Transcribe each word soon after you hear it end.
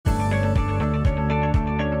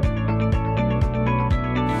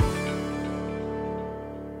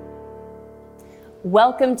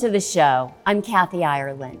Welcome to the show. I'm Kathy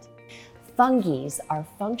Ireland. Fungies are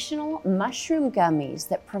functional mushroom gummies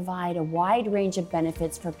that provide a wide range of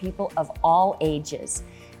benefits for people of all ages.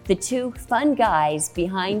 The two fun guys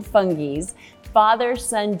behind Fungies,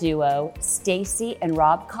 father-son duo Stacy and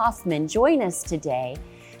Rob Kaufman, join us today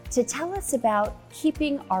to tell us about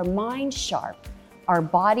keeping our mind sharp, our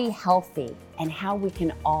body healthy, and how we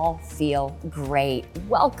can all feel great.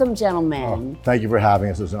 Welcome, gentlemen. Oh, thank you for having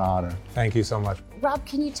us. It's an honor. Thank you so much. Rob,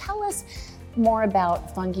 can you tell us more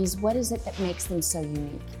about Fungies? What is it that makes them so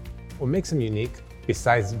unique? What makes them unique,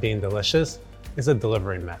 besides being delicious, is a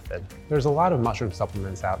delivery method. There's a lot of mushroom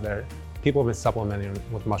supplements out there. People have been supplementing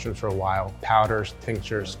with mushrooms for a while. Powders,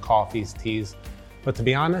 tinctures, coffees, teas. But to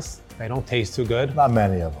be honest, they don't taste too good. Not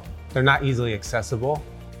many of them. They're not easily accessible.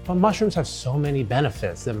 But mushrooms have so many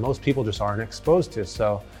benefits that most people just aren't exposed to.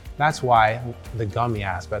 So that's why the gummy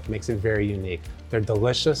aspect makes it very unique. They're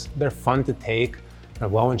delicious, they're fun to take, they're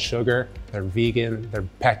low in sugar, they're vegan, they're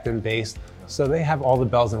pectin-based. So they have all the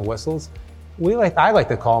bells and whistles. I like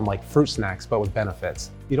to call them like fruit snacks, but with benefits.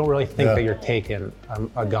 You don't really think that you're taking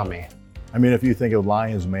a gummy. I mean, if you think of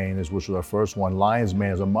lion's mane, which was our first one, lion's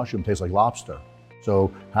mane as a mushroom tastes like lobster.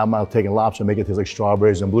 So how about taking lobster and make it taste like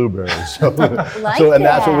strawberries and blueberries? So, and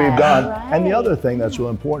that's what we've done. Right. And the other thing that's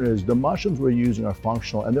really important is the mushrooms we're using are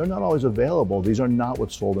functional and they're not always available. These are not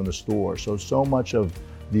what's sold in the store. So much of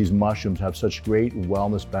these mushrooms have such great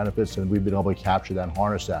wellness benefits, and we've been able to capture that and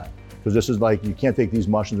harness that. Because this is like, you can't take these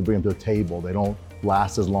mushrooms and bring them to a table. They don't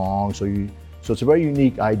last as long. So it's a very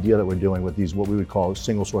unique idea that we're doing with these, what we would call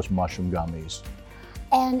single source mushroom gummies.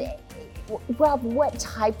 And Rob, what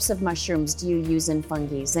types of mushrooms do you use in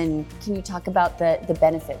Fungies? And can you talk about the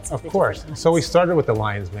benefits of Of course. So we started with the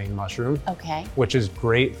lion's mane mushroom, which is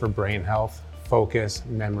great for brain health, focus,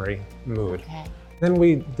 memory, mood. Okay. Then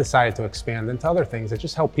we decided to expand into other things that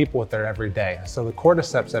just help people with their everyday. So the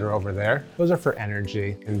cordyceps that are over there, those are for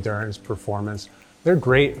energy, endurance, performance. They're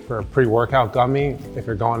great for a pre-workout gummy. If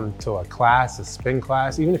you're going to a class, a spin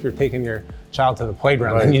class, even if you're taking your child to the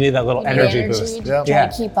playground and you need that little energy boost. To try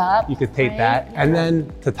to keep up. You could take that. And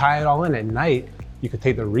then to tie it all in at night, you could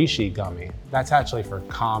take the reishi gummy. That's actually for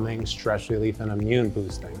calming, stress relief, and immune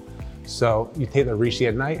boosting. So you take the reishi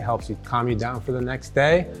at night, helps you calm you down for the next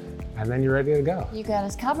day, and then you're ready to go. You got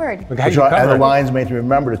us covered. And the lion's mane to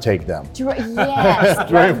remember to take them. Yes,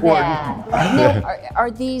 very important. Now, are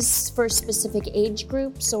these for specific age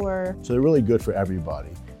groups or? So they're really good for everybody.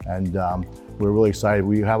 And we're really excited.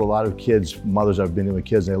 We have a lot of kids, mothers that have been with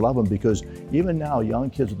kids, and they love them because even now,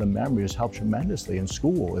 young kids with the memory has helped tremendously in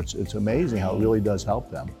school. It's amazing how it really does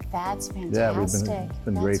help them. That's fantastic. Yeah, it's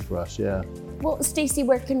been great for us, yeah. Well, Stacy,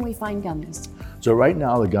 where can we find gummies? So right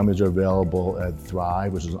now, the gummies are available at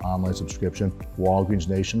Thrive, which is an online subscription, Walgreens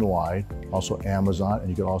nationwide, also Amazon, and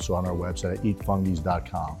you can also on our website at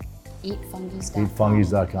eatfungies.com. Eatfungies.com.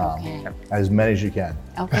 Eatfungies.com. Okay. As many as you can.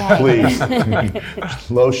 Okay. Please.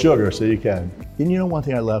 Low sugar so you can. And you know one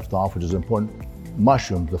thing I left off, which is important,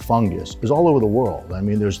 mushrooms, the fungus, is all over the world. I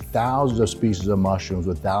mean, there's thousands of species of mushrooms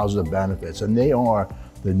with thousands of benefits, and they are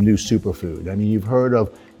the new superfood. I mean, you've heard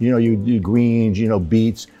of, you do greens,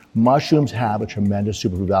 beets. Mushrooms have a tremendous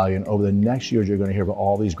superfood value, and over the next years, you're going to hear about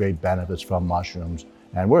all these great benefits from mushrooms.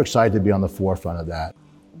 And we're excited to be on the forefront of that.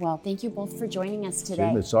 Well, thank you both for joining us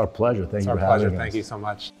today. It's our pleasure. Thank you for having us. It's our pleasure. Thank you so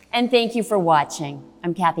much. And thank you for watching.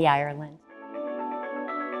 I'm Kathy Ireland.